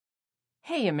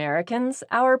Hey Americans,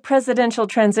 our presidential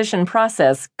transition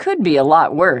process could be a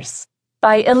lot worse.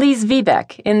 By Elise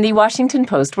Viebeck in the Washington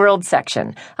Post World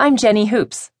section. I'm Jenny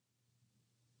Hoops.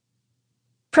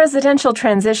 Presidential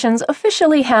transitions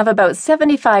officially have about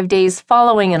 75 days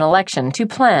following an election to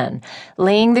plan,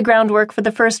 laying the groundwork for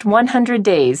the first 100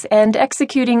 days and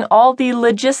executing all the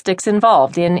logistics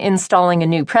involved in installing a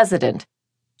new president.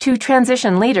 To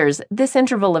transition leaders, this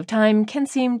interval of time can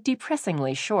seem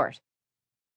depressingly short.